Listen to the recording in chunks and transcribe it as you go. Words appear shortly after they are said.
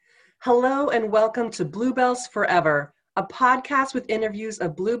Hello and welcome to Bluebells Forever, a podcast with interviews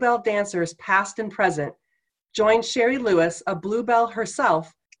of Bluebell dancers past and present. Join Sherry Lewis, a Bluebell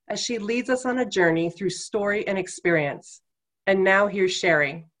herself, as she leads us on a journey through story and experience. And now here's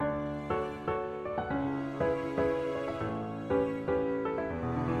Sherry.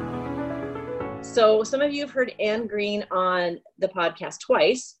 So some of you have heard Anne Green on the podcast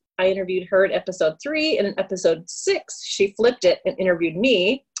twice. I interviewed her in episode 3, and in episode 6, she flipped it and interviewed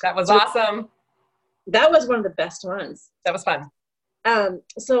me. That was awesome. That was one of the best ones. That was fun.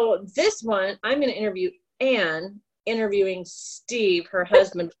 So this one, I'm going to interview Anne, interviewing Steve, her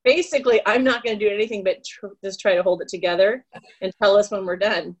husband. Basically, I'm not going to do anything but just try to hold it together and tell us when we're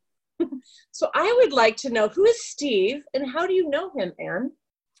done. So I would like to know, who is Steve, and how do you know him, Anne?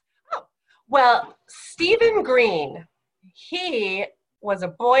 Well, Stephen Green, he was a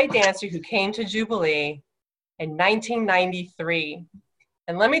boy dancer who came to Jubilee in 1993.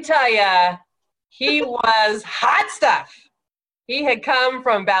 And let me tell you, he was hot stuff. He had come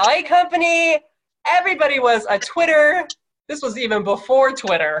from ballet company. Everybody was a Twitter. This was even before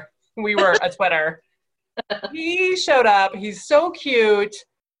Twitter. We were a Twitter. He showed up. He's so cute.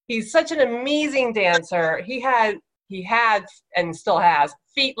 He's such an amazing dancer. He had and still has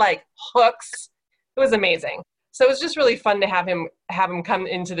feet like hooks. It was amazing. So it was just really fun to have him come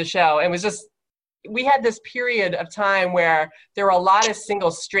into the show. It was just, we had this period of time where there were a lot of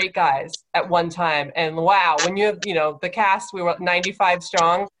single straight guys at one time. And wow, when you have, the cast, we were 95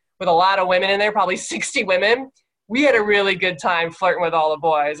 strong with a lot of women in there, probably 60 women. We had a really good time flirting with all the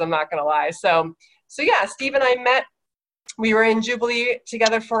boys, I'm not going to lie. So yeah, Steve and I met. We were in Jubilee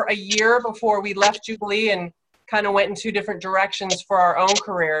together for a year before we left Jubilee and kind of went in 2 different directions for our own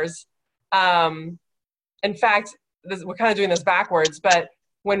careers. In fact, we're kind of doing this backwards, but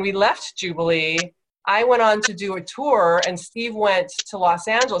when we left Jubilee, I went on to do a tour and Steve went to Los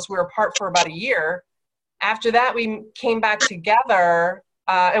Angeles. We were apart for about a year. After that, we came back together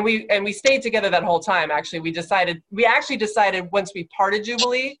and we stayed together that whole time. Actually, we actually decided once we parted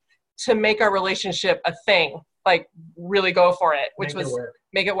Jubilee to make our relationship a thing, like really go for it, which was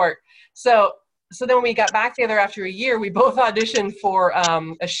make it work. So then when we got back together after a year, we both auditioned for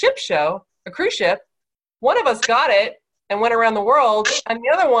a ship show, a cruise ship. One of us got it and went around the world, and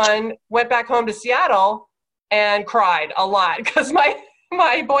the other one went back home to Seattle and cried a lot because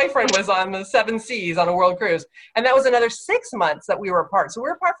my boyfriend was on the 7 seas on a world cruise. And that was another 6 months that we were apart. So we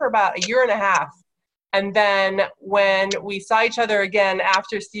were apart for about a year and a half. And then when we saw each other again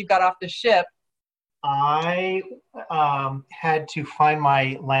after Steve got off the ship, I had to find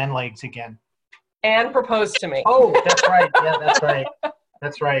my land legs again. Anne proposed to me. Oh, that's right. Yeah, that's right.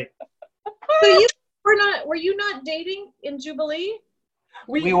 That's right. So were you not dating in Jubilee?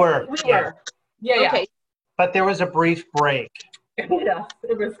 We were. Yeah. Okay. But there was a brief break. Yeah,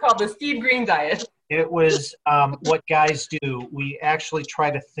 it was called the Steve Green diet. It was what guys do. We actually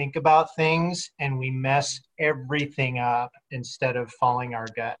try to think about things and we mess everything up instead of following our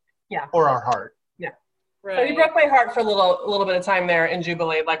gut. Yeah. Or our heart. Yeah. Right. So he broke my heart for a little bit of time there in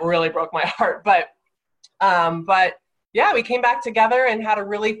Jubilee, like really broke my heart. But yeah, we came back together and had a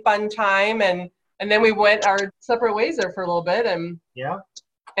really fun time, and then we went our separate ways there for a little bit, and yeah,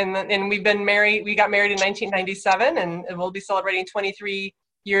 and we've been married. We got married in 1997, and we'll be celebrating 23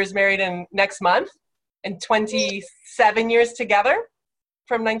 years married in next month, and 27 years together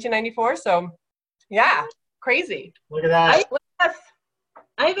from 1994. So yeah, crazy. Look at that.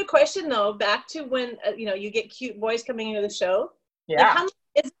 I have a question though, back to when you get cute boys coming into the show. Yeah.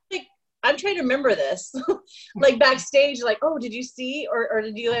 I'm trying to remember this. Like backstage, like, oh, did you see, or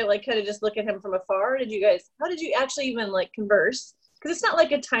did you like kind of just look at him from afar? How did you actually even like converse? Because it's not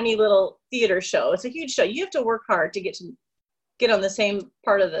like a tiny little theater show. It's a huge show. You have to work hard to get on the same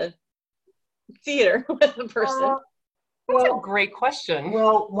part of the theater with the person. That's a great question.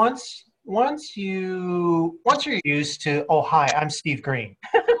 Well, once you're used to, oh, hi, I'm Steve Green.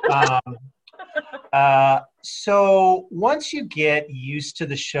 So once you get used to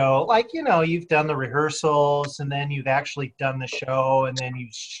the show, like, you've done the rehearsals and then you've actually done the show and then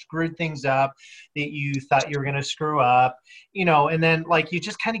you've screwed things up that you thought you were going to screw up, and then like you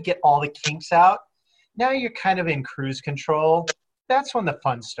just kind of get all the kinks out. Now you're kind of in cruise control. That's when the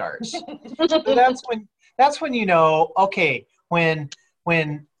fun starts. So that's when okay,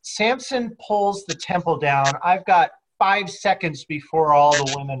 when Samson pulls the temple down, I've got 5 seconds before all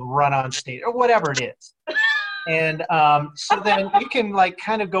the women run on stage or whatever it is. And so then you can like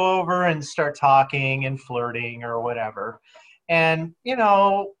kind of go over and start talking and flirting or whatever. And,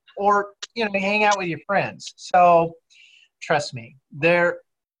 or hang out with your friends. So trust me,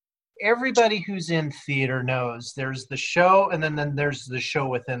 everybody who's in theater knows there's the show, and then there's the show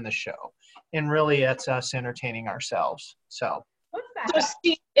within the show. And really, it's us entertaining ourselves. So. What's So that?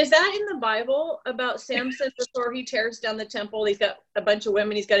 Steve, is that in the Bible about Samson before he tears down the temple? He's got a bunch of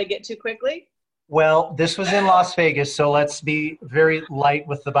women he's got to get to quickly. Well, this was in Las Vegas, so let's be very light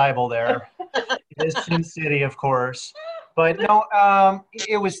with the Bible there. It is Sin City, of course. But no,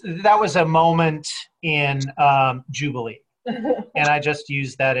 that was a moment in Jubilee. And I just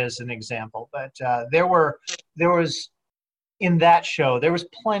used that as an example. But there was in that show, there was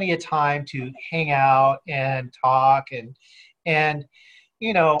plenty of time to hang out and talk and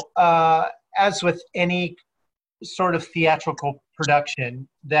as with any sort of theatrical production,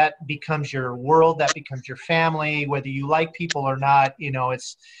 that becomes your world, that becomes your family, whether you like people or not.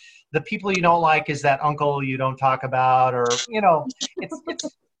 It's the people you don't like is that uncle you don't talk about, or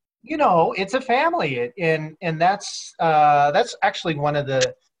it's a family, and that's actually one of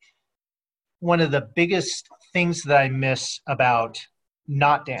the biggest things that I miss about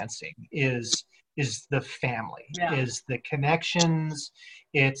not dancing is the family, is the connections.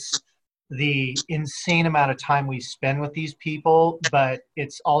 It's the insane amount of time we spend with these people, but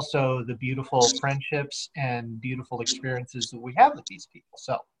it's also the beautiful friendships and beautiful experiences that we have with these people.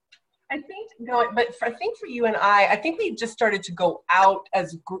 So I think for you and I think we just started to go out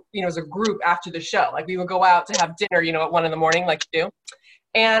as a group after the show. Like we would go out to have dinner, at 1 a.m, like you do.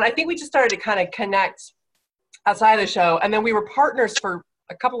 And I think we just started to kind of connect outside of the show. And then we were partners for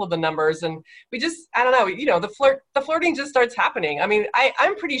a couple of the numbers, and we just, I don't know, the flirting just starts happening. I mean,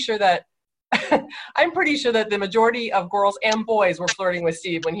 I'm pretty sure that the majority of girls and boys were flirting with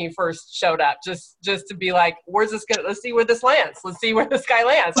Steve when he first showed up, just to be like, let's see where this lands. Let's see where this guy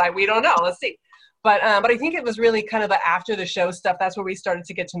lands. We don't know. Let's see. But I think it was really kind of the after the show stuff. That's where we started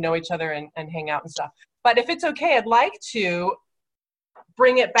to get to know each other and hang out and stuff. But if it's okay, I'd like to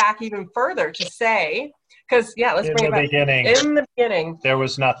bring it back even further to say, because let's bring it back. In the beginning, there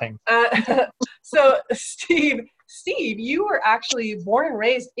was nothing. So Steve, you were actually born and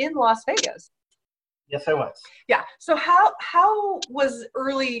raised in Las Vegas. Yes, I was. Yeah. So how was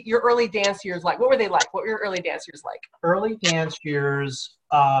your early dance years like? What were they like? What were your early dance years like? Early dance years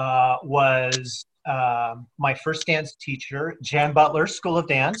was my first dance teacher, Jan Butler School of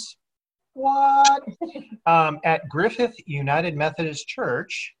Dance. What? At Griffith United Methodist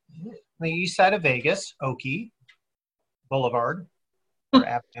Church, on the east side of Vegas, Oakey Boulevard or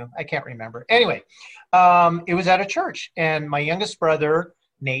Avenue. I can't remember. Anyway, it was at a church, and my youngest brother,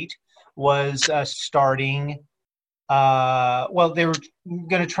 Nate, was starting. They were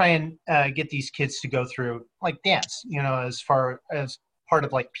going to try and get these kids to go through like dance, as far as part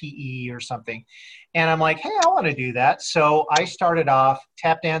of like PE or something. And I'm like, hey, I want to do that. So I started off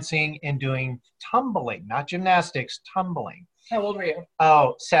tap dancing and doing tumbling, not gymnastics, tumbling. How old were you?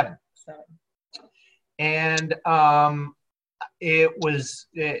 Oh, 7. 7. And it was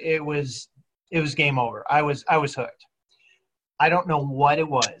game over. I was hooked. I don't know what it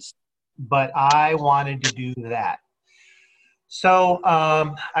was, but I wanted to do that. So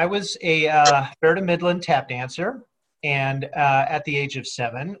I was a Fair to Midland tap dancer, and at the age of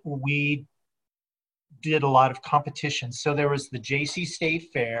 7, we did a lot of competitions. So there was the JC State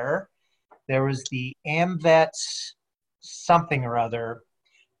Fair, there was the AMVETS something or other,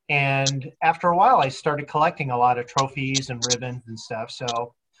 and after a while I started collecting a lot of trophies and ribbons and stuff.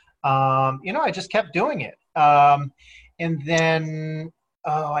 So I just kept doing it. And then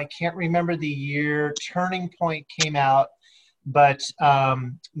I can't remember the year Turning Point came out, but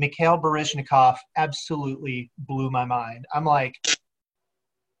Mikhail Baryshnikov absolutely blew my mind. I'm like,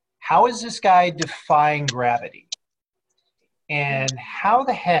 how is this guy defying gravity? And how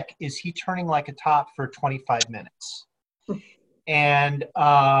the heck is he turning like a top for 25 minutes? And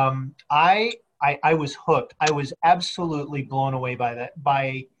I was hooked. I was absolutely blown away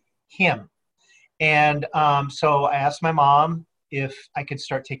by him. And so I asked my mom if I could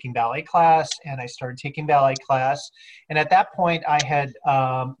start taking ballet class, and I started taking ballet class. And at that point, I had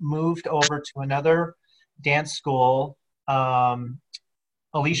moved over to another dance school,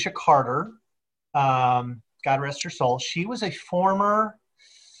 Alicia Carter, God rest her soul. She was a former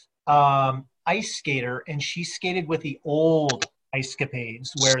ice skater, and she skated with the old Ice Capades,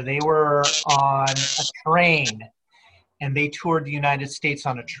 where they were on a train, and they toured the United States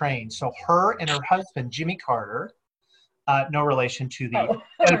on a train. So her and her husband, Jimmy Carter, no relation to the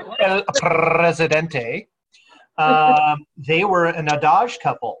El Presidente, they were an adage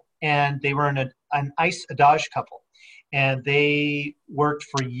couple, and they were an ice adage couple. And they worked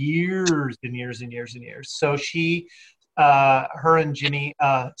for years and years and years and years. So her and Jimmy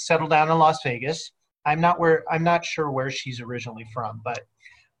settled down in Las Vegas. I'm not sure where she's originally from, but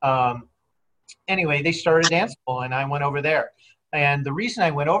um, anyway, they started dance school, and I went over there. And the reason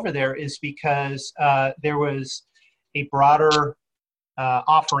I went over there is because there was a broader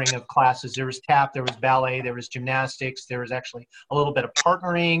offering of classes. There was tap, there was ballet, there was gymnastics, there was actually a little bit of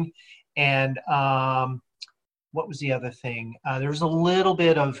partnering, and what was the other thing? There was a little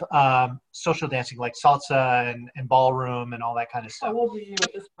bit of social dancing, like salsa and ballroom and all that kind of stuff. How old were you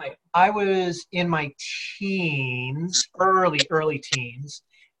at this point? I was in my teens, early teens,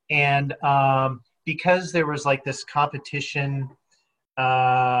 and because there was like this competition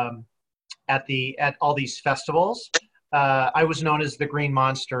at all these festivals, I was known as the Green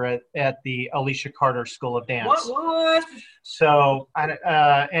Monster at the Alicia Carter School of Dance. What? So,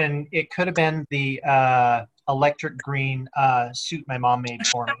 and it could have been the electric green suit my mom made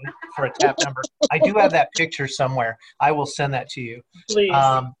for me for a tap number. I do have that picture somewhere. I will send that to you. Please.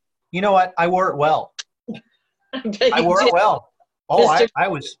 You know what? I wore it well. I wore it well. Oh, I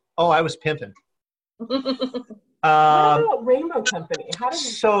was pimping. What about Rainbow Company? How did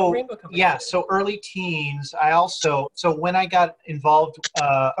Rainbow Company? Yeah, so early teens. So when I got involved,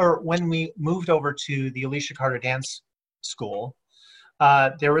 or when we moved over to the Alicia Carter Dance School,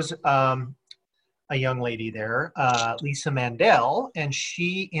 there was a young lady there, Lisa Mandel, and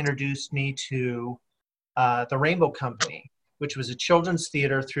she introduced me to the Rainbow Company, which was a children's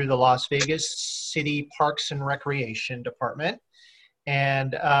theater through the Las Vegas City Parks and Recreation Department.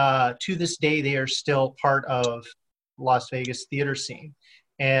 And to this day, they are still part of Las Vegas theater scene.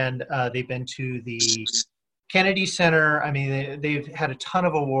 And they've been to the Kennedy Center. I mean, they've had a ton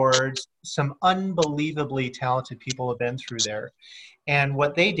of awards. Some unbelievably talented people have been through there. And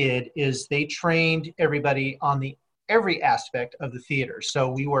what they did is they trained everybody on every aspect of the theater. So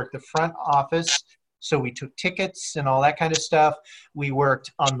we worked the front office. So we took tickets and all that kind of stuff. We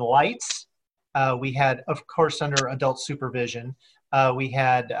worked on the lights. We had, of course, under adult supervision. We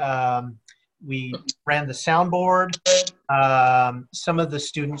we ran the soundboard. Some of the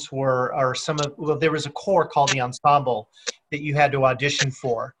students there was a corps called the ensemble that you had to audition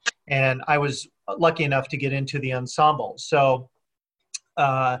for. And I was lucky enough to get into the ensemble. So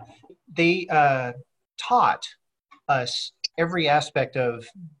they taught us every aspect of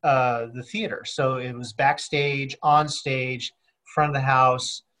the theater. So it was backstage, on stage, front of the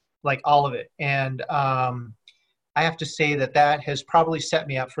house, like all of it. And I have to say that has probably set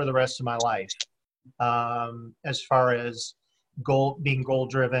me up for the rest of my life, as far as being goal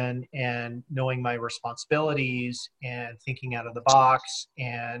driven and knowing my responsibilities and thinking out of the box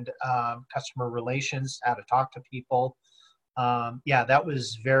and customer relations, how to talk to people. That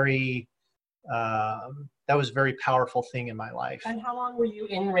was a very powerful thing in my life. And how long were you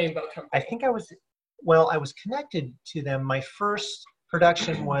in Rainbow Company? I think I was connected to them. My first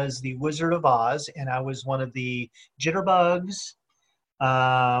production was The Wizard of Oz, and I was one of the jitterbugs.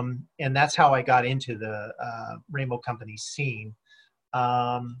 And that's how I got into the Rainbow Company scene.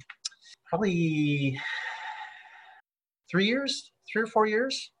 Probably 3 or 4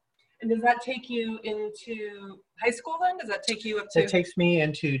 years. And does that take you into high school then? Does that take you up to? It takes me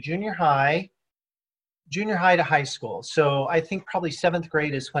into junior high to high school. So I think probably 7th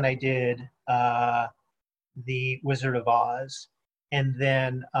grade is when I did The Wizard of Oz. And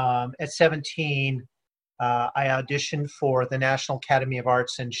then at 17, I auditioned for the National Academy of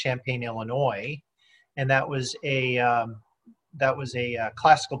Arts in Champaign, Illinois. And that was a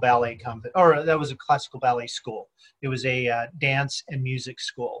classical ballet company, or that was a classical ballet school. It was a dance and music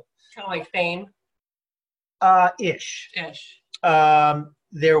school. Kind of like Fame? Ish.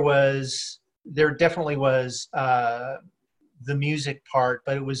 There definitely was the music part,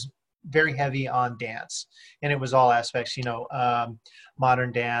 but it was very heavy on dance, and it was all aspects,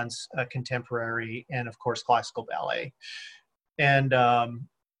 modern dance, contemporary, and of course classical ballet. And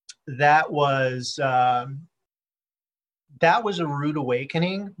that was a rude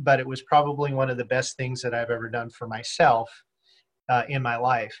awakening, but it was probably one of the best things that I've ever done for myself in my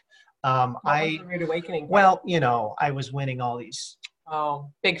life. What was the rude awakening? Well, I was winning all these.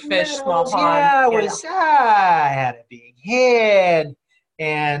 Oh, big fish, small pond. I had a big head,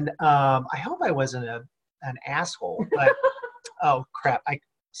 and I hope I wasn't an asshole. But oh crap!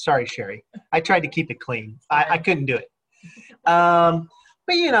 Sorry, Sherry. I tried to keep it clean. I couldn't do it. But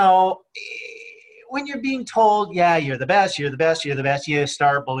when you're being told, yeah, you're the best, you're the best, you're the best, you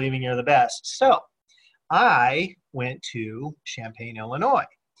start believing you're the best. So I went to Champaign, Illinois.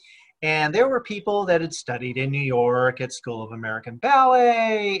 And there were people that had studied in New York at School of American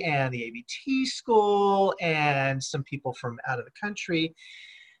Ballet and the ABT school, and some people from out of the country.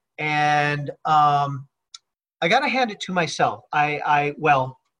 And I got to hand it to myself. I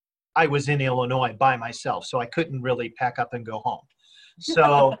was in Illinois by myself, so I couldn't really pack up and go home.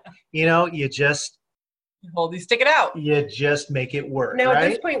 So, you just Stick it out. make it work, Now, right? at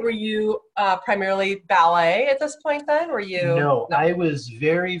this point, were you primarily ballet at this point then? Were you? No, I was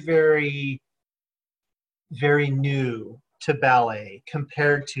very, very, very new to ballet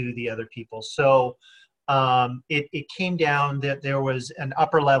compared to the other people. So it came down that there was an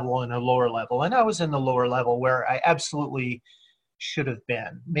upper level and a lower level. And I was in the lower level where I absolutely should have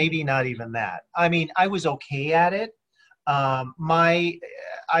been. Maybe not even that. I mean, I was okay at it.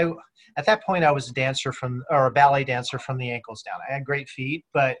 At that point I was a ballet dancer from the ankles down. I had great feet,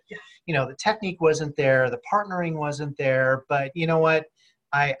 but the technique wasn't there, the partnering wasn't there, but you know what?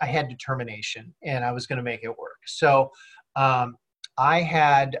 I had determination and I was going to make it work. So I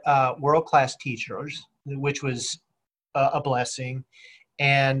had world-class teachers, which was a blessing.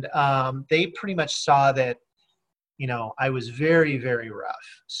 And they pretty much saw that I was very, very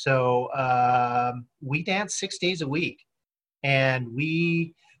rough. So we danced 6 days a week. And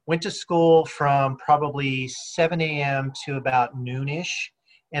we went to school from probably 7 a.m. to about noonish.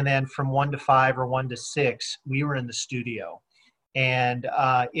 And then from 1 to 5 or 1 to 6, we were in the studio. And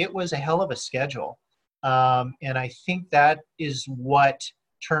it was a hell of a schedule. And I think that is what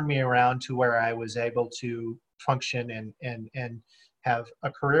turned me around to where I was able to function and have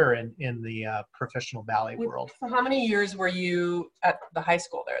a career in the professional ballet world. So how many years were you at the high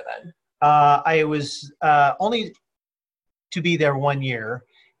school there then? I was only to be there 1 year,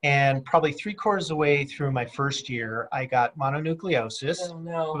 and probably 3/4 of the way through my first year, I got mononucleosis, Oh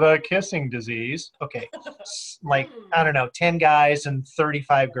no. the kissing disease. Okay, like, I don't know, 10 guys and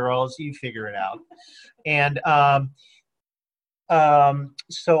 35 girls, you figure it out. And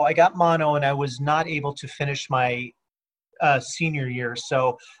so I got mono, and I was not able to finish my senior year.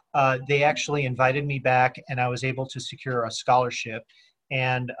 So they actually invited me back, and I was able to secure a scholarship.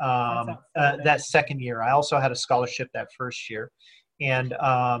 And that second year, I also had a scholarship that first year. And,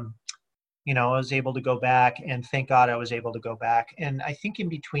 I was able to go back, and thank God I was able to go back. And I think in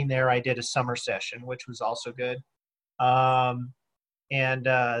between there, I did a summer session, which was also good. That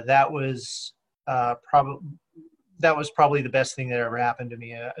was probably the best thing that ever happened to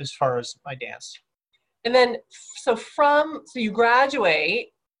me as far as my dance. And then, so you graduate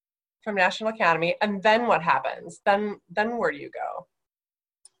from National Academy, and then what happens? Then where do you go?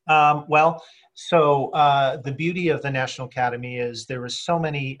 The beauty of the National Academy is there was so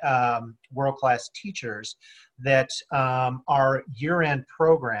many world-class teachers that our year-end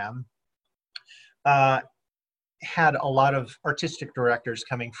program had a lot of artistic directors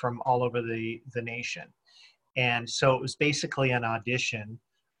coming from all over the nation. And so it was basically an audition.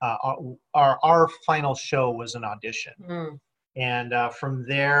 Our final show was an audition. Mm. And from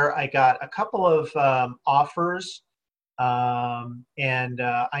there, I got a couple of offers. I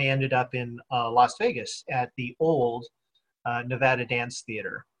ended up in Las Vegas at the old Nevada Dance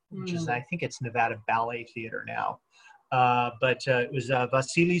Theater, which is, I think it's Nevada Ballet Theater now. But it was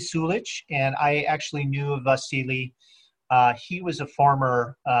Vasily Sulich, and I actually knew of Vasily. He was a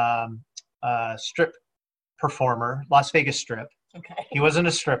former strip performer, Las Vegas Strip. Okay. He wasn't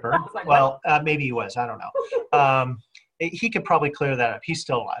a stripper. Like, well, maybe he was. I don't know. He could probably clear that up. He's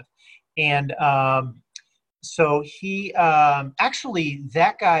still alive. And so he actually,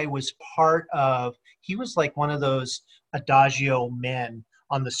 that guy was he was like one of those Adagio men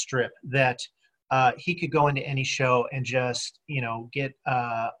on the Strip that he could go into any show and just, get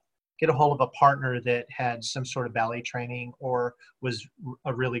a hold of a partner that had some sort of ballet training or was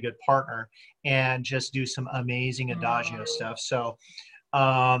a really good partner and just do some amazing Adagio stuff. So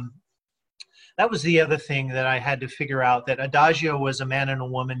that was the other thing that I had to figure out, that Adagio was a man and a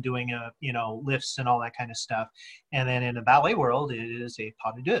woman doing lifts and all that kind of stuff. And then in the ballet world, it is a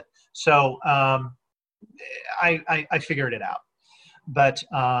pas de deux. So I figured it out. But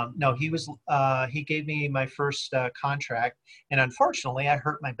no, he gave me my first contract, and unfortunately I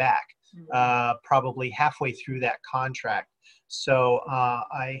hurt my back probably halfway through that contract. So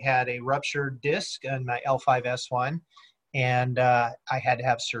I had a ruptured disc in my L5S1, and I had to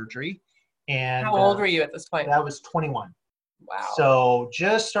have surgery. And how old were you at this point? I was 21. Wow. So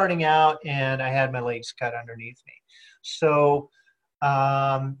just starting out, and I had my legs cut underneath me. So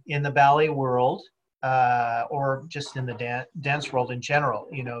in the ballet world, or just in the dance world in general,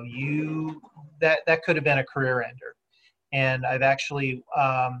 that could have been a career ender. And I've actually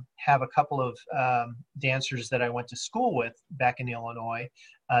have a couple of dancers that I went to school with back in Illinois.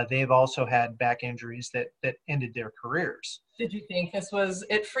 They've also had back injuries that ended their careers. Did you think this was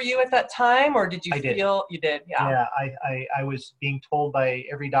it for you at that time, or did you feel you did? Yeah, I was being told by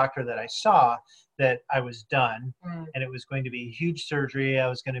every doctor that I saw that I was done, and it was going to be huge surgery. I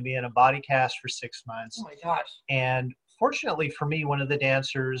was going to be in a body cast for 6 months. Oh my gosh. And fortunately for me, one of the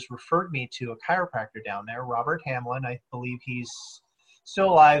dancers referred me to a chiropractor down there, Robert Hamlin. I believe he's still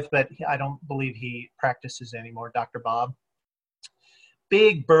alive, but I don't believe he practices anymore, Dr. Bob.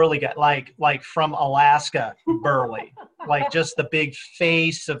 Big burly guy, like from Alaska, burly, like just the big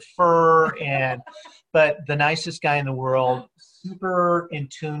face of fur, but the nicest guy in the world, super in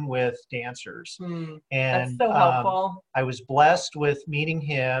tune with dancers. That's And so helpful. I was blessed with meeting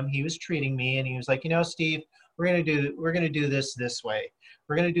him. He was treating me, and he was like, Steve, we're gonna do this way.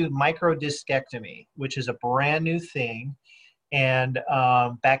 We're gonna do microdiscectomy, which is a brand new thing. And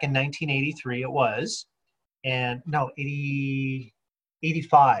back in 1983, it was, and no,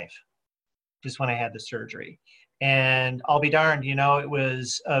 85 is when I had the surgery. And I'll be darned, it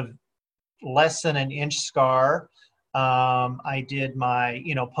was a less than an inch scar. I did my,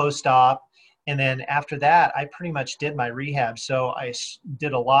 post-op. And then after that, I pretty much did my rehab. So I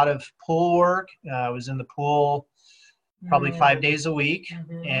did a lot of pool work. I was in the pool probably 5 days a week,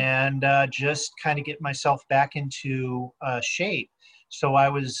 and just kind of get myself back into shape. So I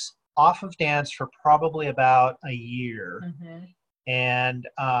was off of dance for probably about a year. And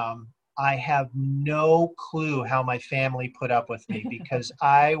I have no clue how my family put up with me because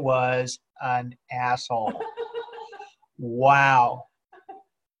I was an asshole. Wow.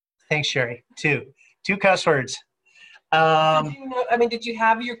 Thanks, Sherry. Two cuss words. Did you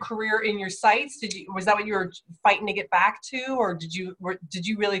have your career in your sights? Was that what you were fighting to get back to, or did you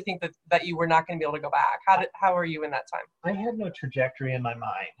really think that you were not going to be able to go back? How were you in that time? I had no trajectory in my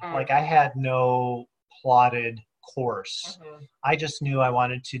mind. Like, I had no plotted course. I just knew I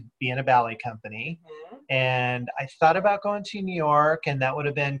wanted to be in a ballet company, and I thought about going to New York, and that would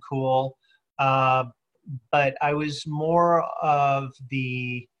have been cool. But I was more of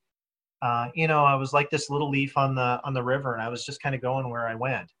the I was like this little leaf on the river, and I was just kind of going where I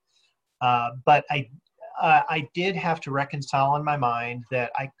went. But I did have to reconcile in my mind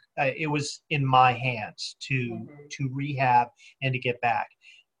that it was in my hands to rehab and to get back.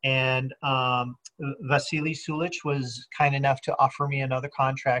 And Vasily Sulich was kind enough to offer me another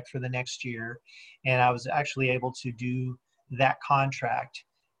contract for the next year, and I was actually able to do that contract.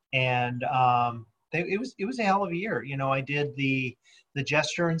 And it was a hell of a year. I did the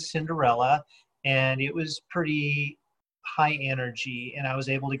Jester and Cinderella, and it was pretty high energy, and I was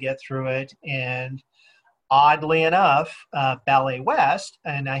able to get through it. And oddly enough, Ballet West,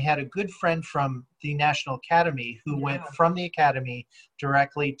 and I had a good friend from the National Academy who went from the Academy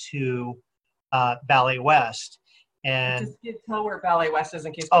directly to Ballet West. And just tell where Ballet West is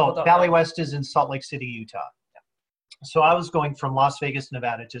in case people don't Ballet know. West is in Salt Lake City, Utah. So I was going from Las Vegas,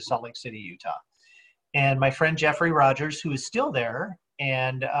 Nevada to Salt Lake City, Utah. And my friend Jeffrey Rogers, who is still there,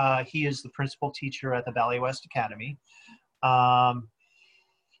 and he is the principal teacher at the Ballet West Academy.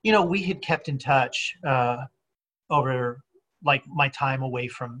 We had kept in touch over like my time away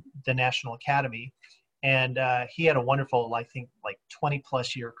from the National Academy. And he had a wonderful, I think, like 20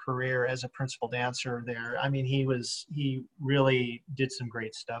 plus year career as a principal dancer there. I mean, he really did some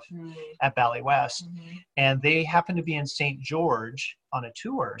great stuff at Ballet West. And they happened to be in St. George on a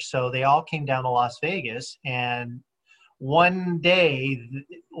tour. So they all came down to Las Vegas. And one day,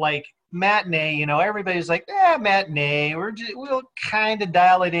 like matinee, everybody's like, matinee, we'll kind of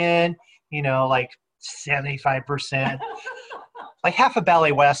dial it in, like 75%. Like half of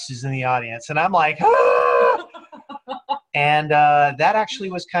Ballet West is in the audience, and I'm like, ah! And that actually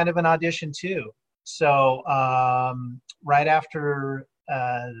was kind of an audition too. So right after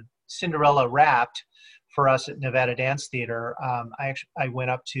Cinderella wrapped for us at Nevada Dance Theater, I went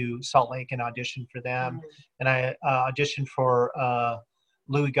up to Salt Lake and auditioned for them, and I auditioned for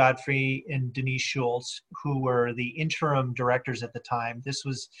Louis Godfrey and Denise Schultz, who were the interim directors at the time. It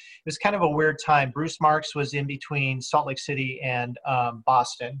was kind of a weird time. Bruce Marks was in between Salt Lake City and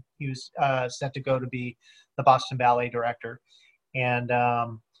Boston. He was sent to go to be the Boston Ballet director. And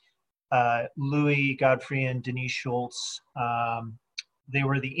Louis Godfrey and Denise Schultz, they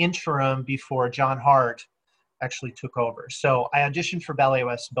were the interim before John Hart actually took over. So I auditioned for Ballet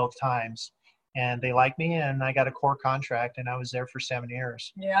West both times. And they liked me, and I got a core contract, and I was there for 7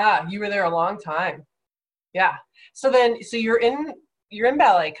 years. Yeah, you were there a long time. Yeah. So you're in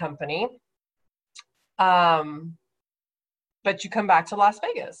ballet company, but you come back to Las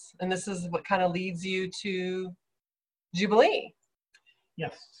Vegas, and this is what kind of leads you to Jubilee.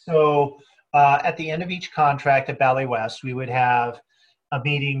 Yes. So at the end of each contract at Ballet West, we would have a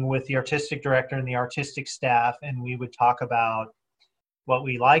meeting with the artistic director and the artistic staff, and we would talk about what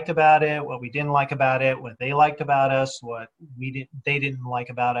we liked about it, what we didn't like about it, what they liked about us, what they didn't like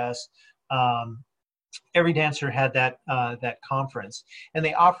about us. Every dancer had that conference, and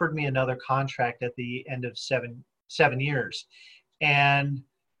they offered me another contract at the end of 7 years. And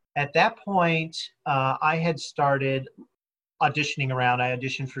at that point, I had started auditioning around. I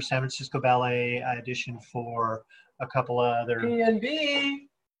auditioned for San Francisco Ballet. I auditioned for a couple of other. PNB.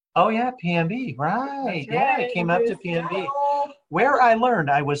 Oh yeah, PNB, right? That's Yeah, I right. came up to PNB, where I learned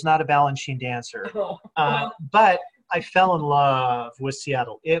I was not a Balanchine dancer, but I fell in love with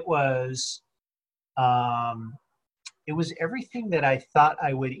Seattle. It was everything that I thought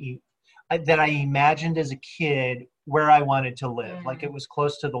I would eat, that I imagined as a kid where I wanted to live. Like it was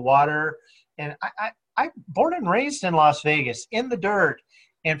close to the water, and I born and raised in Las Vegas in the dirt,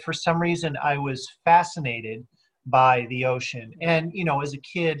 and for some reason I was fascinated by the ocean. And you know, as a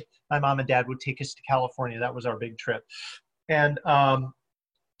kid, my mom and dad would take us to California. That was our big trip, and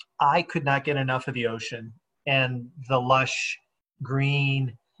I could not get enough of the ocean and the lush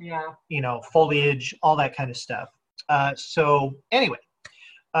green, you know, foliage, all that kind of stuff. So anyway,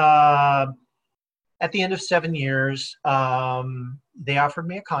 at the end of 7 years, they offered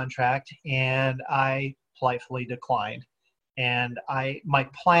me a contract, and I politely declined. And my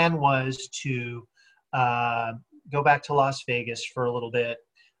plan was to go back to Las Vegas for a little bit,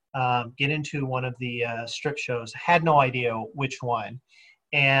 get into one of the strip shows. Had no idea which one,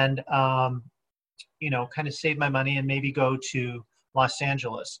 and you know, kind of save my money and maybe go to Los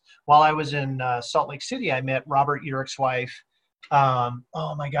Angeles. While I was in Salt Lake City, I met Robert Urich's wife.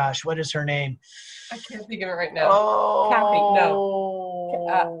 Oh my gosh, what is her name? I can't think of it right now. Oh, Kathy,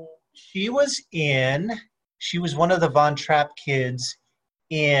 no. She was one of the Von Trapp kids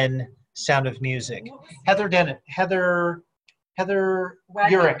in Sound of Music. Heather Dennett. Heather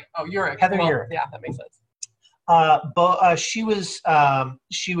Urich. Oh, Urich. Heather Urich. Yeah, that makes sense. But she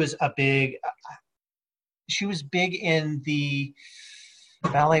was big in the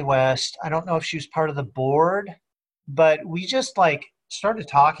Ballet West. I don't know if she was part of the board, but we just like started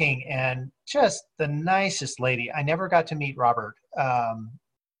talking, and just the nicest lady. I never got to meet Robert,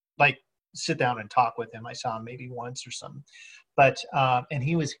 like sit down and talk with him. I saw him maybe once or something, but and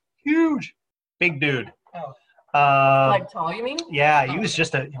he was huge, big dude. Oh, like tall, you mean? Yeah, he was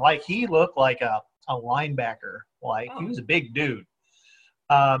just he looked like a linebacker. He was a big dude.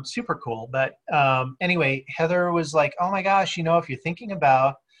 Super cool. But anyway, Heather was like, oh my gosh, you know, if you're thinking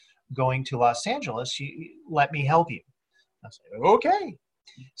about going to Los Angeles, let me help you. I was like, okay.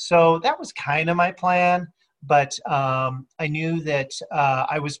 So that was kind of my plan, but I knew that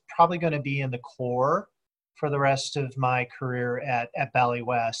I was probably going to be in the core for the rest of my career at Ballet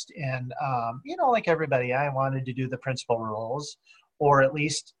West. And, you know, like everybody, I wanted to do the principal roles, or at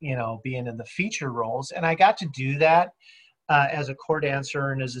least, you know, being in the feature roles. And I got to do that as a core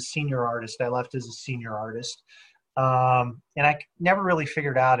dancer and as a senior artist. I left as a senior artist. And I never really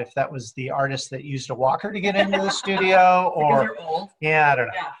figured out if that was the artist that used a walker to get into the studio, or you're old. Yeah, I don't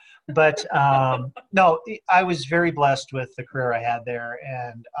know. Yeah. But no, I was very blessed with the career I had there,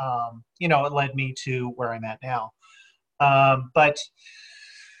 and you know, it led me to where I'm at now.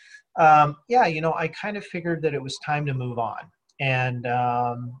 Yeah, you know, I kind of figured that it was time to move on, and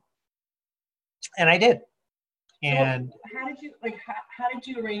I did. And so how did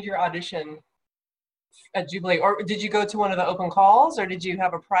you arrange your audition at Jubilee? Or did you go to one of the open calls, or did you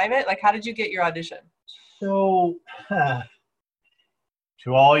have a private? Like, how did you get your audition? So, to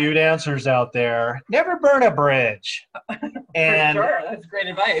all you dancers out there, never burn a bridge. And for sure, that's great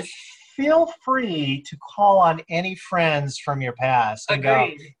advice. Feel free to call on any friends from your past and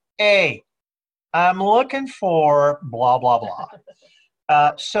Agreed. Go, hey, I'm looking for blah, blah, blah.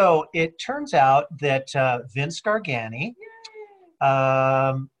 So it turns out that Vince Gargani,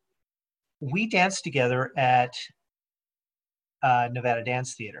 we danced together at Nevada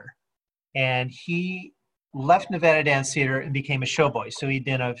Dance Theater, and he left Nevada Dance Theater and became a showboy. So he'd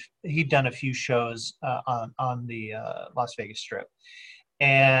done a few shows on the Las Vegas Strip,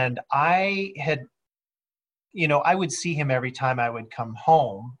 and I had, you know, I would see him every time I would come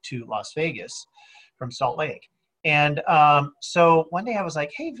home to Las Vegas from Salt Lake. And so one day I was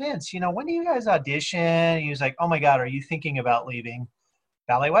like, hey, Vince, you know, when do you guys audition? And he was like, oh my God, are you thinking about leaving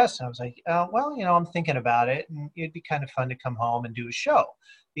Ballet West? And I was like, well, you know, I'm thinking about it, and it'd be kind of fun to come home and do a show,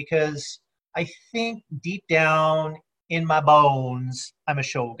 because I think deep down in my bones, I'm a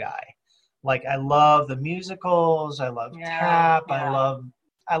show guy. Like, I love the musicals, I love tap, yeah.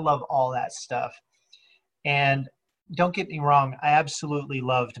 I love all that stuff. And don't get me wrong, I absolutely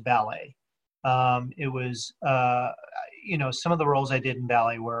loved ballet. It was, you know, some of the roles I did in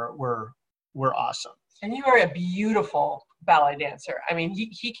ballet were awesome. And you are a beautiful ballet dancer. I mean,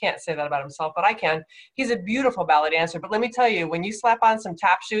 he can't say that about himself, but I can. He's a beautiful ballet dancer. But let me tell you, when you slap on some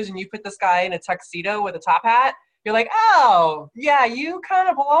tap shoes and you put this guy in a tuxedo with a top hat, you're like, oh, yeah, you kind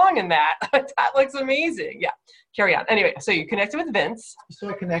of belong in that. That looks amazing. Yeah, carry on. Anyway, so you connected with Vince. So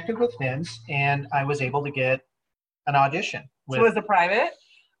I connected with Vince, and I was able to get an audition. So was it private?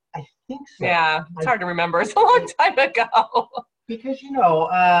 I think so. Yeah, it's hard to remember. It's a long time ago. Because you know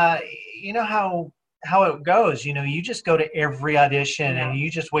how it goes. You know, you just go to every audition and you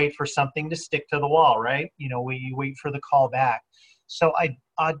just wait for something to stick to the wall, right? You know, you wait for the call back. So I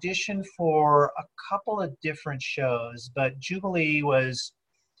auditioned for a couple of different shows, but Jubilee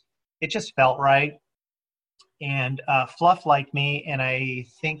it just felt right. And Fluff liked me, and I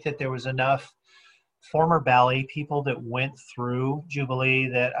think that there was enough former ballet people that went through Jubilee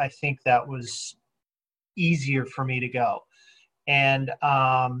that I think that was easier for me to go. And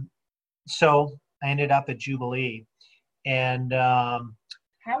so I ended up at Jubilee. And how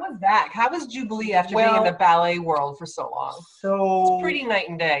was that? How was Jubilee after being in the ballet world for so long? So it's pretty night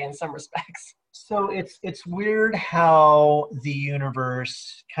and day in some respects. So it's weird how the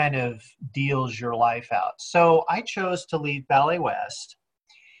universe kind of deals your life out. So I chose to leave Ballet West,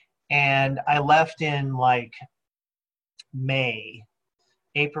 and I left in like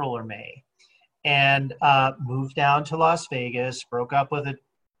April or May, and moved down to Las Vegas, broke up with a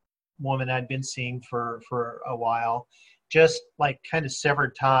woman I'd been seeing for a while, just like kind of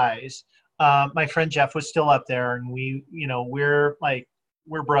severed ties. My friend Jeff was still up there, and we're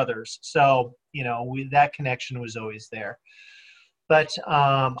brothers. So, that connection was always there. But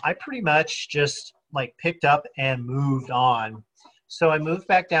I pretty much just like picked up and moved on. So I moved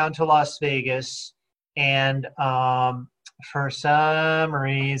back down to Las Vegas, and for some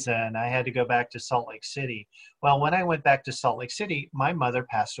reason I had to go back to Salt Lake City. Well, when I went back to Salt Lake City, my mother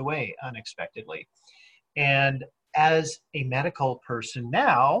passed away unexpectedly. And as a medical person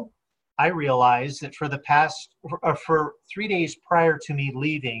now, I realized that for 3 days prior to me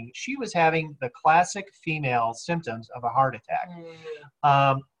leaving, she was having the classic female symptoms of a heart attack.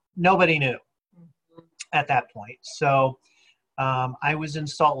 Nobody knew at that point. So I was in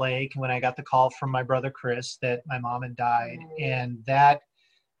Salt Lake when I got the call from my brother Chris that my mom had died, and that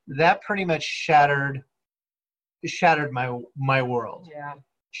pretty much shattered my world. Yeah,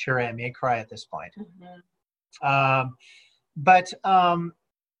 sure, I may cry at this point. Mm-hmm. But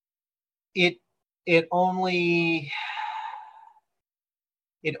it only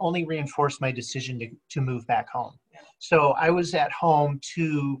reinforced my decision to move back home. So I was at home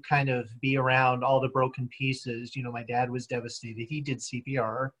to kind of be around all the broken pieces. My dad was devastated. He did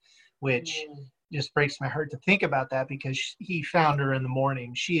CPR, which just breaks my heart to think about that, because he found her in the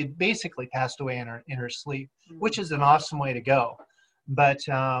morning. She had basically passed away in her sleep, which is an awesome way to go. But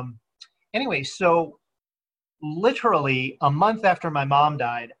anyway, so literally a month after my mom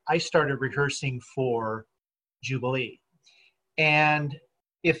died, I started rehearsing for Jubilee. And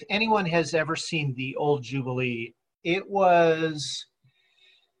if anyone has ever seen the old Jubilee, it was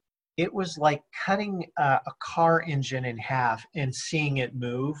like cutting a car engine in half and seeing it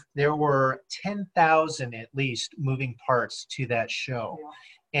move. There were 10,000 at least moving parts to that show.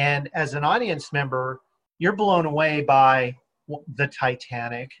 Yeah. And as an audience member, you're blown away by the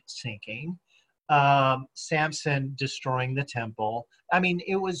Titanic sinking, Samson destroying the temple. I mean,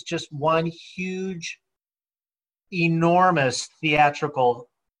 it was just one huge, enormous theatrical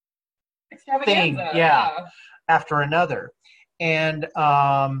thing, after another. And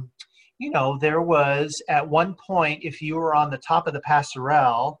there was at one point, if you were on the top of the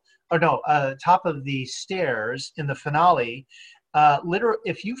passerelle, top of the stairs in the finale,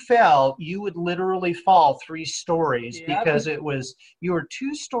 if you fell, you would literally fall 3 stories, because you were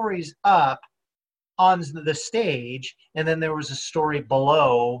 2 stories up on the stage, and then there was a story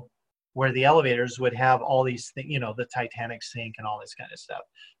below where the elevators would have all these things, the Titanic sink and all this kind of stuff.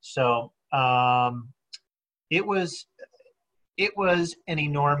 So it was an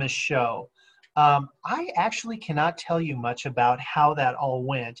enormous show. I actually cannot tell you much about how that all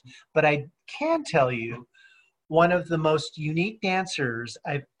went, but I can tell you one of the most unique dancers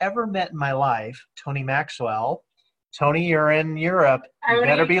I've ever met in my life, Tony Maxwell. Tony, you're in Europe. You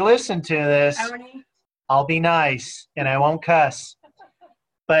better be listening to this. I'll be nice and I won't cuss.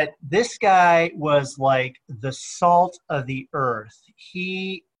 But this guy was like the salt of the earth.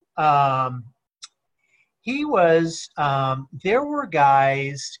 He was, there were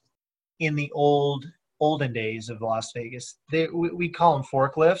guys in the olden days of Las Vegas. We call them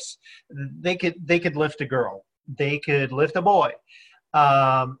forklifts. They could lift a girl. They could lift a boy.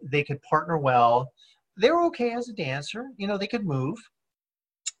 They could partner well. They were okay as a dancer. They could move,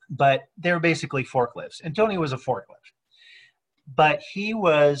 but they were basically forklifts. And Tony was a forklift. But he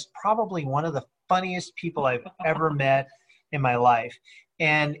was probably one of the funniest people I've ever met in my life.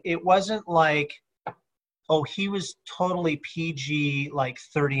 And it wasn't like, Oh, he was totally PG, like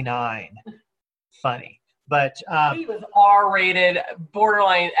 39 funny. But He was R-rated,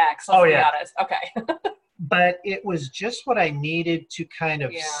 borderline X. Let's be honest. Okay. but it was just what I needed to kind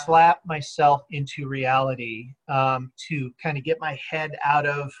of Yeah. slap myself into reality, to kind of get my head out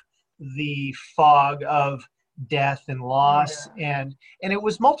of the fog of death and loss. And it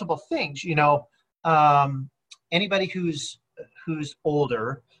was multiple things, you know. Anybody who's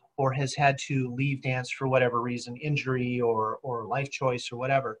older or has had to leave dance for whatever reason, injury or life choice or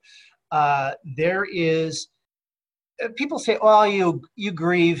whatever, there is, people say, "Well, you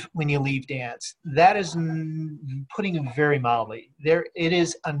grieve when you leave dance." That is putting it very mildly. There, it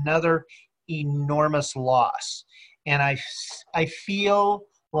is another enormous loss, and I feel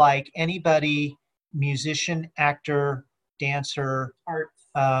like anybody, musician, actor, dancer,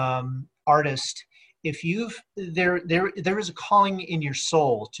 artist, if you've there is a calling in your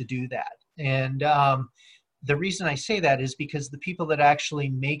soul to do that, and the reason I say that is because the people that actually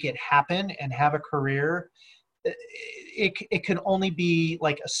make it happen and have a career, it can only be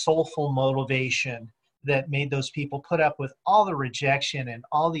like a soulful motivation that made those people put up with all the rejection and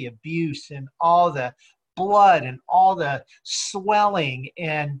all the abuse and all the blood and all the swelling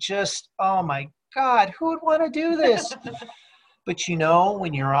and just, oh my God, who would want to do this? But you know,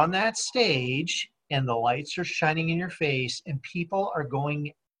 when you're on that stage and the lights are shining in your face and people are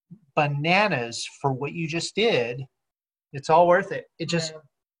going bananas for what you just did, it's all worth it. It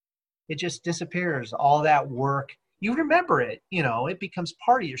just disappears. All that work, you remember it, you know, it becomes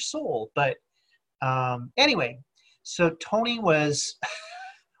part of your soul. But anyway, so Tony was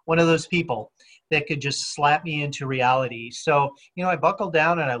one of those people that could just slap me into reality. So, you know, I buckled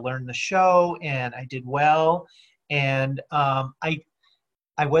down and I learned the show and I did well. And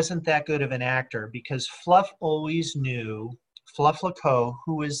I wasn't that good of an actor because Fluff always knew, Fluff Laco,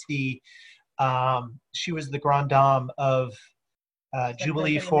 who was she was the grande dame of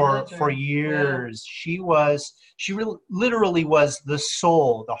Jubilee for years. Yeah. She literally was the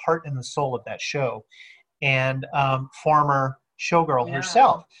soul, the heart and the soul of that show, and former showgirl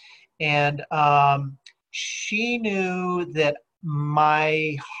herself. And she knew that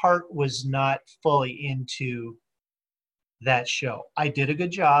my heart was not fully into that show. I did a good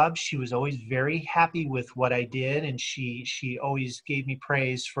job. She was always very happy with what I did, and she always gave me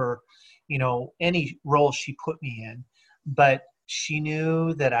praise for, you know, any role she put me in. But she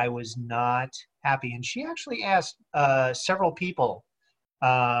knew that I was not happy, and she actually asked several people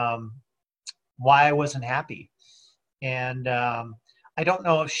why I wasn't happy. And I don't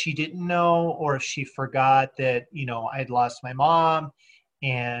know if she didn't know or if she forgot that, you know, I'd lost my mom,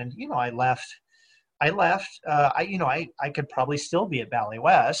 and, you know, I left. I could probably still be at Ballet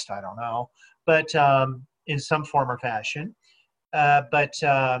West. I don't know, but in some form or fashion. But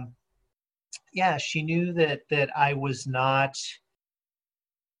yeah, she knew that I was not.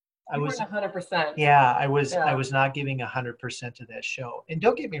 I was 100%. Yeah, I was. Yeah. I was not giving 100% to that show. And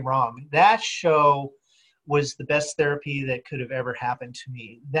don't get me wrong, that show was the best therapy that could have ever happened to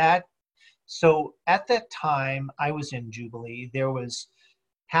me. So at that time, I was in Jubilee. There was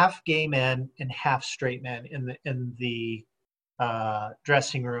half gay men and half straight men in the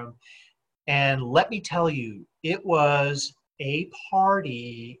dressing room, and let me tell you, it was a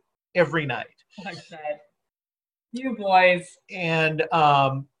party every night. Like that, you boys. And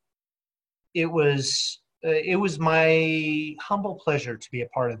it was my humble pleasure to be a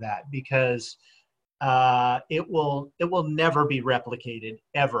part of that, because it will never be replicated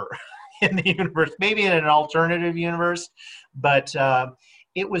ever in the universe. Maybe in an alternative universe, but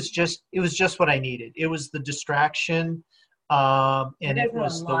it was just what I needed. It was the distraction, and it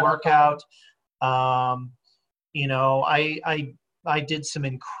was the workout. You know, I did some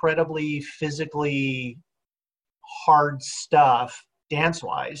incredibly physically hard stuff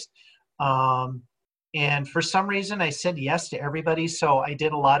dance-wise. And for some reason, I said yes to everybody. So I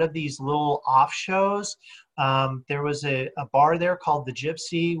did a lot of these little off shows. There was a bar there called the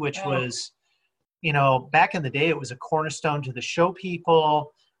Gypsy, which was, you know, back in the day, it was a cornerstone to the show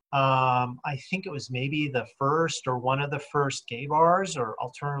people. I think it was maybe the first or one of the first gay bars or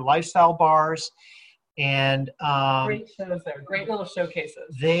alternative lifestyle bars. And great shows there, great little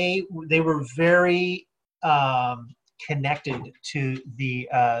showcases. They were very connected to the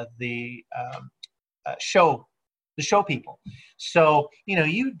show people. So, you know,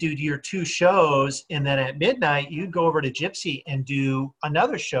 you do your 2 shows, and then at midnight you'd go over to Gypsy and do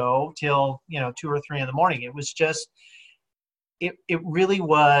another show till, you know, 2 or 3 in the morning. It was just, it really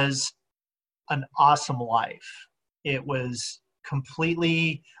was an awesome life. It was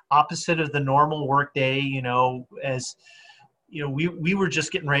completely opposite of the normal work day, you know, as you know, we were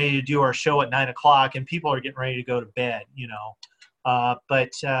just getting ready to do our show at 9 o'clock, and people are getting ready to go to bed, you know.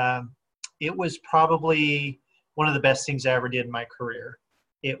 But it was probably one of the best things I ever did in my career.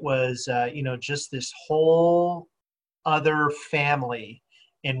 It was, you know, just this whole other family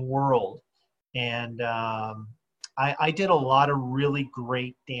and world. And I did a lot of really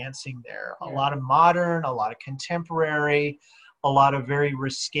great dancing there, a lot of modern, a lot of contemporary, a lot of very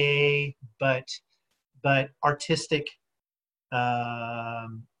risque, but artistic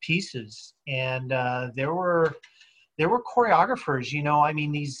pieces. And there were choreographers, you know. I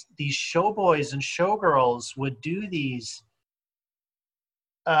mean, these showboys and showgirls would do these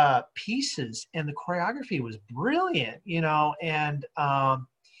pieces, and the choreography was brilliant, you know. And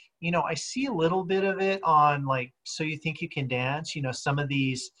you know, I see a little bit of it on, like, So You Think You Can Dance, you know, some of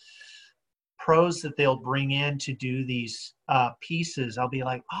these pros that they'll bring in to do these pieces. I'll be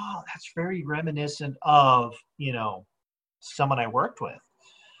like, oh, that's very reminiscent of, you know, someone I worked with.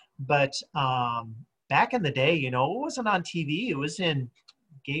 But back in the day, you know, it wasn't on TV. It was in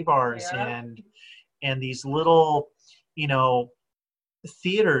gay bars and these little, you know,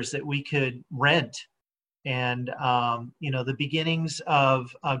 theaters that we could rent. And you know, the beginnings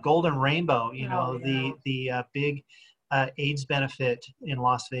of Golden Rainbow, you know, the big AIDS benefit in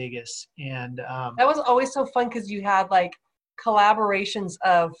Las Vegas. And that was always so fun because you had like collaborations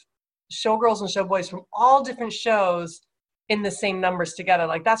of showgirls and showboys from all different shows in the same numbers together.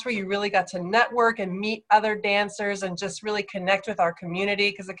 Like, that's where you really got to network and meet other dancers and just really connect with our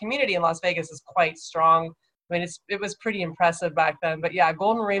community, because the community in Las Vegas is quite strong. I mean, it was pretty impressive back then. But yeah,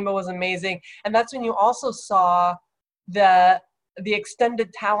 Golden Rainbow was amazing. And that's when you also saw the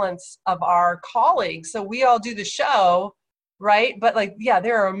extended talents of our colleagues. So we all do the show, right? But like, yeah,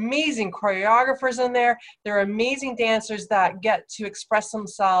 there are amazing choreographers in there. There are amazing dancers that get to express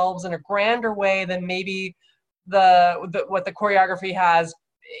themselves in a grander way than maybe what the choreography has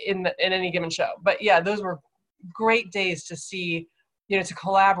in any given show. But yeah, those were great days to see, you know, to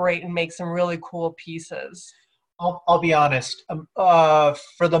collaborate and make some really cool pieces. I'll be honest.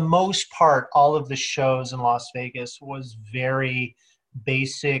 For the most part, all of the shows in Las Vegas was very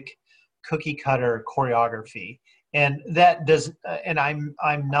basic, cookie cutter choreography, and that does. And I'm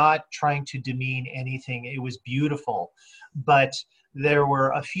not trying to demean anything. It was beautiful, but there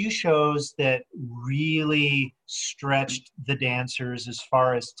were a few shows that really stretched the dancers as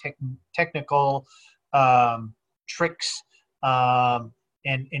far as technical tricks and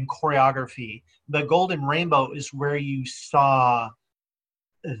choreography. The Golden Rainbow is where you saw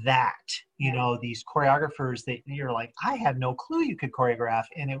that, you know, these choreographers that you're like, I had no clue you could choreograph,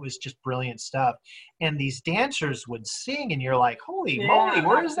 and it was just brilliant stuff. And these dancers would sing, and you're like, holy moly,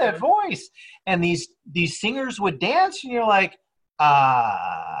 where's that voice? And these singers would dance, and you're like,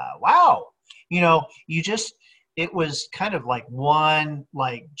 wow. You know, it was kind of like one,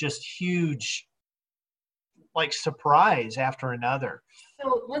 like, just huge, like, surprise after another.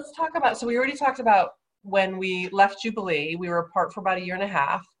 So let's talk about, so we already talked about when we left Jubilee. We were apart for about 1.5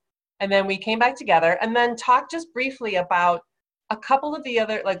 years, and then we came back together. And then talk just briefly about a couple of the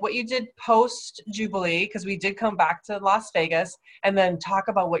other, like what you did post Jubilee, because we did come back to Las Vegas, and then talk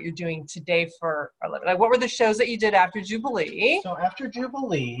about what you're doing today for our living. Like, what were the shows that you did after Jubilee? So after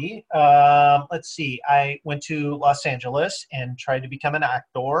Jubilee, let's see, I went to Los Angeles and tried to become an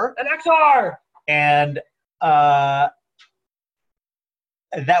actor. An actor! And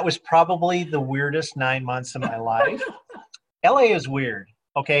that was probably the weirdest 9 months of my life. LA is weird,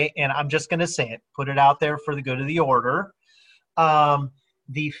 okay? And I'm just going to say it, put it out there for the good of the order.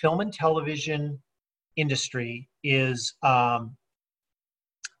 The film and television industry is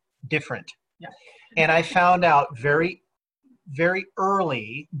different. Yeah. And I found out very, very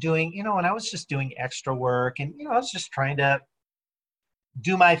early doing, you know, and I was just doing extra work, and, you know, I was just trying to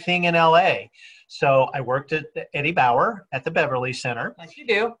do my thing in LA. So I worked at Eddie Bauer at the Beverly Center. Like you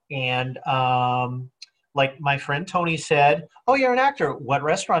do. And like my friend Tony said, oh, you're an actor. What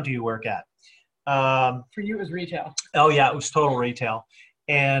restaurant do you work at? For you, it was retail. Oh, yeah, it was total retail.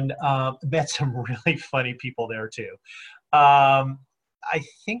 And met some really funny people there, too. I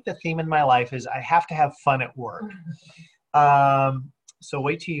think the theme in my life is I have to have fun at work. So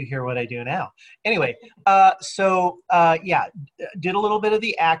wait till you hear what I do now. Anyway, yeah, did a little bit of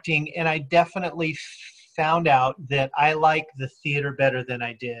the acting, and I definitely found out that I like the theater better than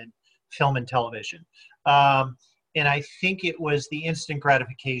I did film and television. And I think it was the instant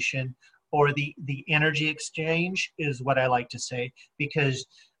gratification, or the energy exchange is what I like to say, because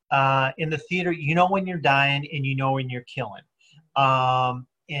in the theater, you know when you're dying and you know when you're killing.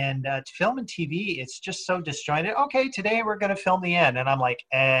 And film and TV, it's just so disjointed. Okay, today we're going to film the end. And I'm like,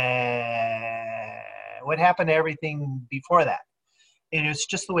 What happened to everything before that? And it's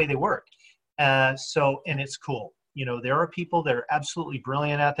just the way they work. And it's cool. You know, there are people that are absolutely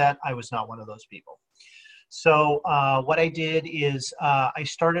brilliant at that. I was not one of those people. So what I did is I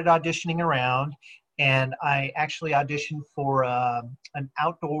started auditioning around, and I actually auditioned for an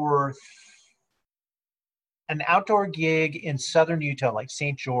outdoor gig in southern Utah, like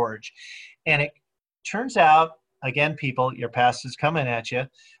St. George. And it turns out, again, people, your past is coming at you.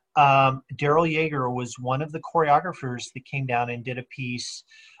 Daryl Yeager was one of the choreographers that came down and did a piece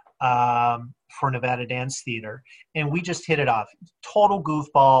for Nevada Dance Theater. And we just hit it off. Total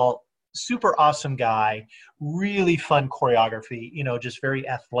goofball, super awesome guy, really fun choreography, you know, just very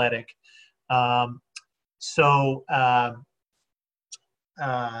athletic. I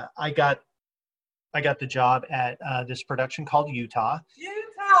got the job at this production called Utah.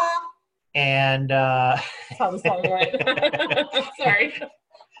 And Sounds right. Sorry.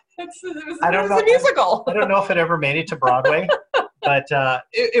 It was a musical. I don't know if it ever made it to Broadway, but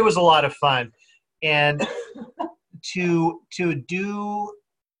it was a lot of fun. And to do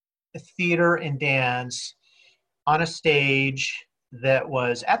theater and dance on a stage that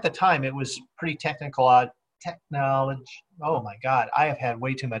was, at the time, it was pretty technology. Oh my God, I have had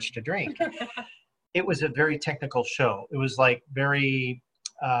way too much to drink. It was a very technical show. It was like very,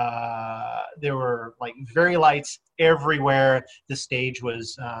 there were like very lights everywhere. The stage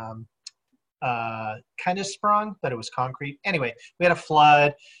was kind of sprung, but it was concrete. Anyway, we had a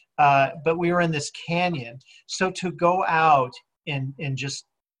flood, but we were in this canyon. So to go out and just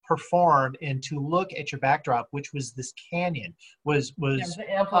perform and to look at your backdrop, which was this canyon, was the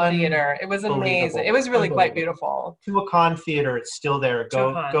amphitheater. It was amazing. It was really quite beautiful. Tuacahn Theater, it's still there.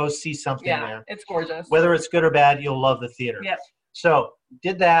 Go see something there. It's gorgeous. Whether it's good or bad, you'll love the theater. Yep. So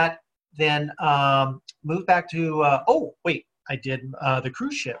did that, then moved back to, I did the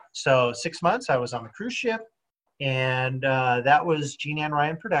cruise ship. So 6 months I was on the cruise ship, and that was Jean Ann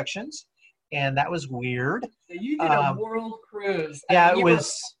Ryan Productions. And that was weird. So you did a world cruise. Yeah, it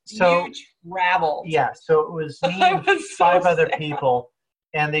was so huge travel. Yeah, so it was me and five other people,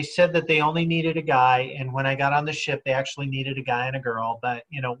 and they said that they only needed a guy. And when I got on the ship, they actually needed a guy and a girl, but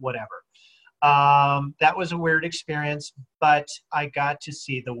you know, whatever. That was a weird experience, but I got to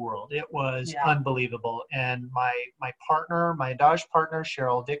see the world. It was unbelievable. And my partner, my Dodge partner,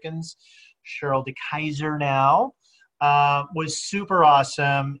 Cheryl DeKaiser now. Was super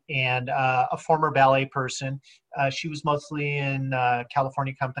awesome, and a former ballet person. She was mostly in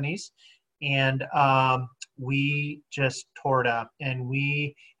California companies, and we just tore it up. And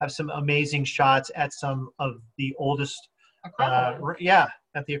we have some amazing shots at some of the oldest, at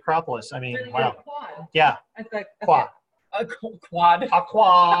the Acropolis. I mean, wow. Yeah. Quad.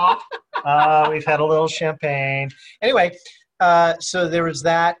 Aqua. We've had a little champagne. Anyway, so there was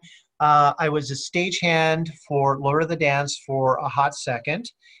that. I was a stagehand for Lord of the Dance for a hot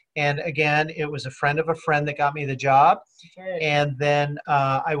second. And again, it was a friend of a friend that got me the job. Right. And then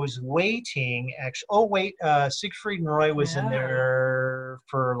I was waiting, actually. Siegfried and Roy was in there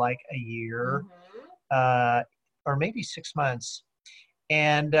for like a year, or maybe 6 months.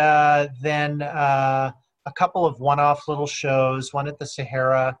 And then a couple of one-off little shows, one at the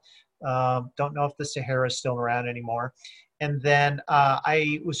Sahara. Don't know if the Sahara is still around anymore. And then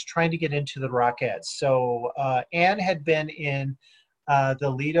I was trying to get into the Rockettes. So Anne had been in the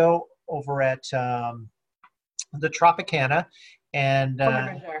Lido over at the Tropicana. And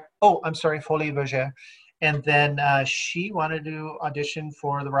Folie Bergère. And then she wanted to audition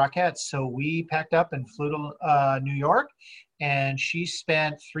for the Rockettes. So we packed up and flew to New York. And she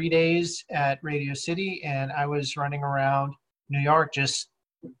spent 3 days at Radio City. And I was running around New York just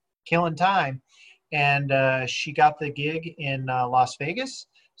killing time. And she got the gig in Las Vegas.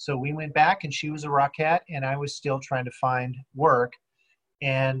 So we went back, and she was a Rockette, and I was still trying to find work.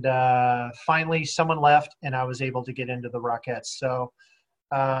 And finally, someone left, and I was able to get into the Rockettes. So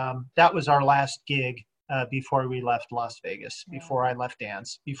that was our last gig before we left Las Vegas, before I left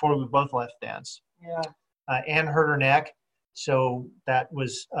dance, before we both left dance. Yeah. Anne hurt her neck, so that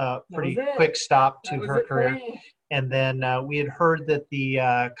was a pretty quick stop to her career. And then we had heard that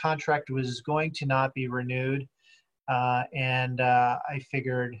the contract was going to not be renewed. And I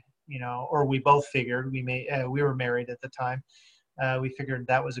figured, or we both figured, we were married at the time. We figured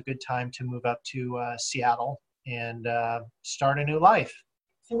that was a good time to move up to Seattle and start a new life.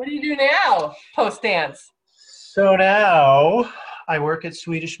 So what do you do now, post-dance? So now I work at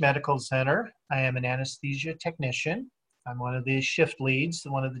Swedish Medical Center. I am an anesthesia technician. I'm one of the shift leads,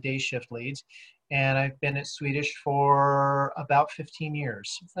 one of the day shift leads. And I've been at Swedish for about 15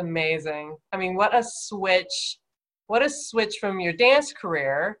 years. It's amazing. I mean, what a switch from your dance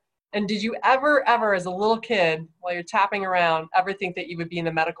career And did you ever, as a little kid, while you're tapping around, ever think that you would be in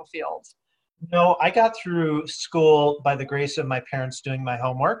the medical field? No, I got through school by the grace of my parents doing my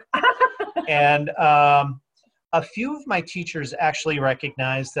homework. And a few of my teachers actually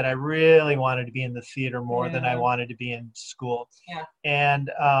recognized that I really wanted to be in the theater more than I wanted to be in school. Yeah. And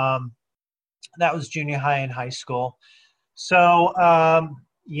that was junior high and high school. So,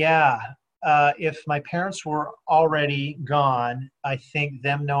 if my parents were already gone, I think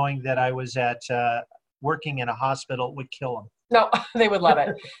them knowing that I was working in a hospital would kill them. No, they would love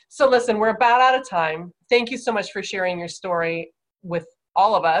it. So listen, we're about out of time. Thank you so much for sharing your story with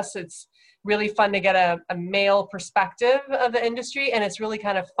all of us. It's really fun to get a male perspective of the industry, and it's really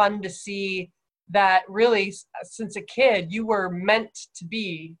kind of fun to see that really since a kid you were meant to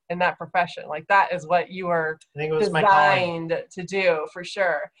be in that profession. Like that is what you were designed to do, for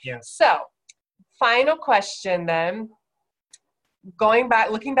sure. Yeah. So final question then,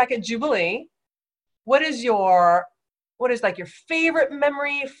 looking back at Jubilee, what is like your favorite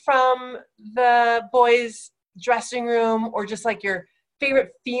memory from the boys' dressing room, or just like your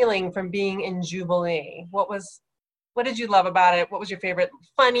favorite feeling from being in Jubilee? What did you love about it? What was your favorite,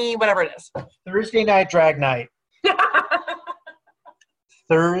 funny, whatever it is? Thursday night drag night.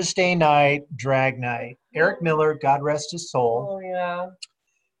 Thursday night drag night. Eric Miller, God rest his soul. Oh yeah.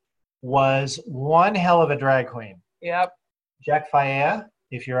 Was one hell of a drag queen. Yep. Jack Faea,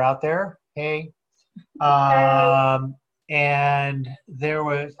 if you're out there, hey. And there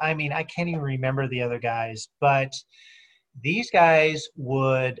was, I can't even remember the other guys, but these guys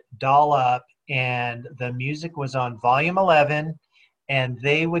would doll up, and the music was on volume 11, and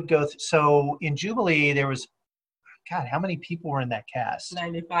they would go so in Jubilee there was, God, how many people were in that cast?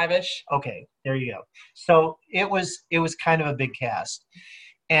 95-ish. Okay, there you go. So it was kind of a big cast,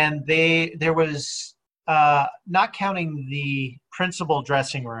 and there was not counting the principal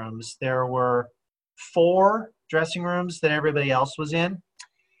dressing rooms, there were 4 dressing rooms that everybody else was in,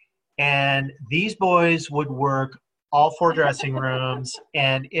 and these boys would work all 4 dressing rooms,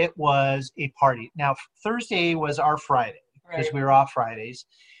 and it was a party. Now, Thursday was our Friday, because we were off Fridays,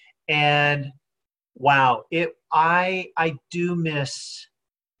 and wow, I do miss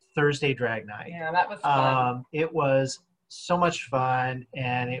Thursday drag night. Yeah, that was fun. It was so much fun,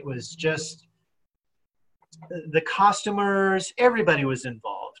 and it was just the costumers, everybody was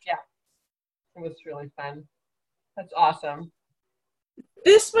involved. Yeah, it was really fun. That's awesome.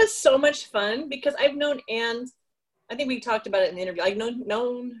 This was so much fun because I've known Anne. I think we talked about it in the interview. I've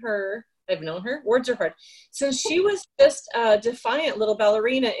known her. Words are hard. Since she was just a defiant little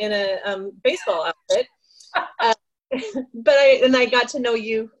ballerina in a baseball outfit. But I got to know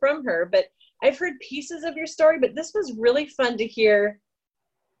you from her. But I've heard pieces of your story. But this was really fun to hear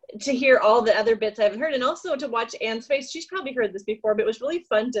all the other bits I haven't heard, and also to watch Anne's face. She's probably heard this before, but it was really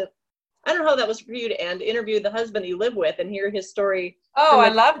fun to. I don't know how that was for you, Anne, to interview the husband you live with and hear his story. Oh, I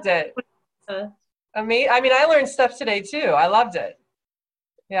loved it. I learned stuff today too. I loved it.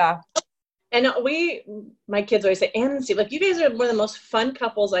 Yeah. And my kids always say, Anne and Steve, like, you guys are one of the most fun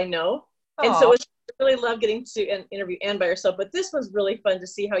couples I know. Aww. And so I really love getting to interview Anne by herself, but this was really fun to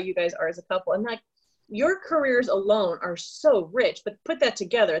see how you guys are as a couple. And like, your careers alone are so rich, but put that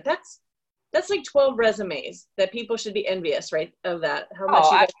together, that's like 12 resumes that people should be envious, right? Of that, how much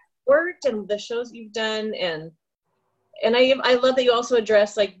you guys worked and the shows you've done. And I love that you also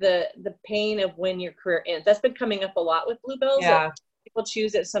address like the pain of when your career ends. That's been coming up a lot with Bluebells. Yeah. People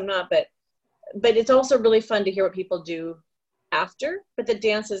choose it, some not, but it's also really fun to hear what people do after, but the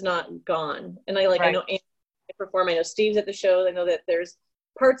dance is not gone. And I know Anne perform, I know Steve's at the show. I know that there's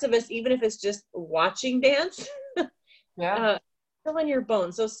parts of us, even if it's just watching dance, yeah, still in your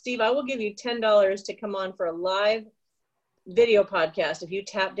bones. So Steve, I will give you $10 to come on for a live video podcast if you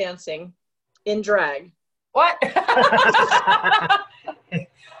tap dancing in drag. What?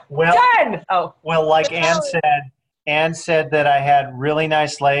 Well, 10! Oh. Well, like Anne said that I had really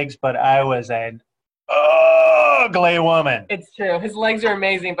nice legs, but I was an ugly woman. It's true. His legs are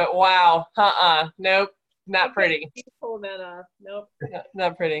amazing, but wow. Nope. Not pretty. Pulling that off. Nope.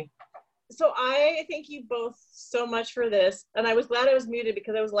 Not pretty. So I thank you both so much for this. And I was glad I was muted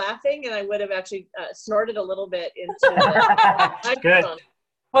because I was laughing and I would have actually snorted a little bit into the Good.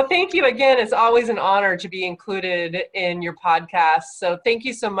 Well, thank you again. It's always an honor to be included in your podcast. So thank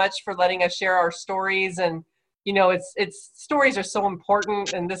you so much for letting us share our stories. And, it's stories are so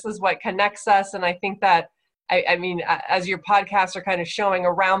important, and this is what connects us. And I think that, as your podcasts are kind of showing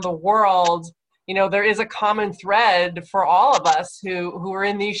around the world, there is a common thread for all of us who are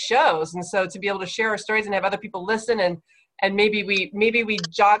in these shows. And so to be able to share our stories and have other people listen and maybe we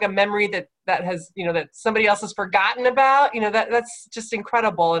jog a memory that has, you know, that somebody else has forgotten about. You know, that's just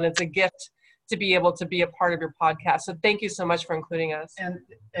incredible, and it's a gift to be able to be a part of your podcast. So thank you so much for including us.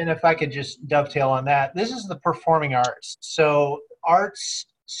 And if I could just dovetail on that, this is the performing arts. So arts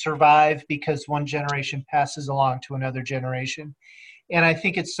survive because one generation passes along to another generation. And I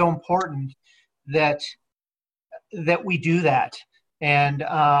think it's so important that we do that. And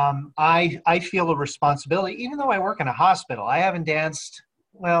I feel a responsibility, even though I work in a hospital. I haven't danced.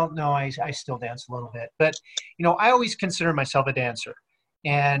 Well, no, I still dance a little bit. But, you know, I always consider myself a dancer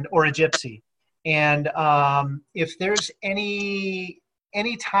or a gypsy. And if there's any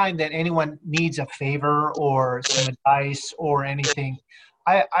time that anyone needs a favor or some advice or anything,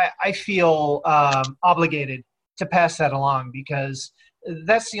 I feel obligated to pass that along, because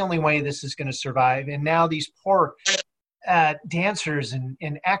that's the only way this is going to survive. And now these poor dancers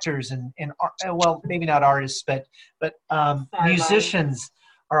and actors and well, maybe not artists, but musicians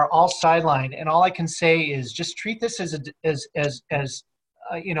are all sidelined. And all I can say is just treat this as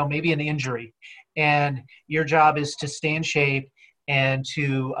you know, maybe an injury, and your job is to stay in shape and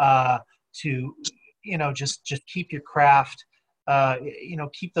to you know, just keep your craft, you know,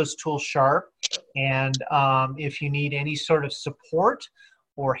 keep those tools sharp. And if you need any sort of support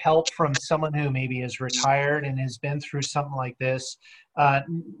or help from someone who maybe is retired and has been through something like this,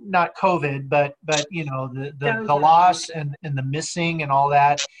 not COVID, but you know, the loss and the missing and all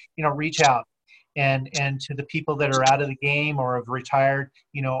that, you know, reach out. And to the people that are out of the game or have retired,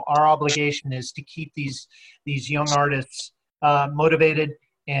 you know, our obligation is to keep these young artists motivated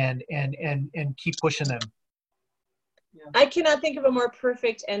and keep pushing them. I cannot think of a more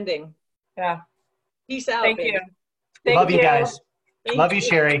perfect ending. Yeah. Peace out. Thank baby. you. Love you guys. Thank Love you,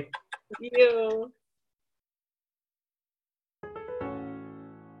 Sherry. you.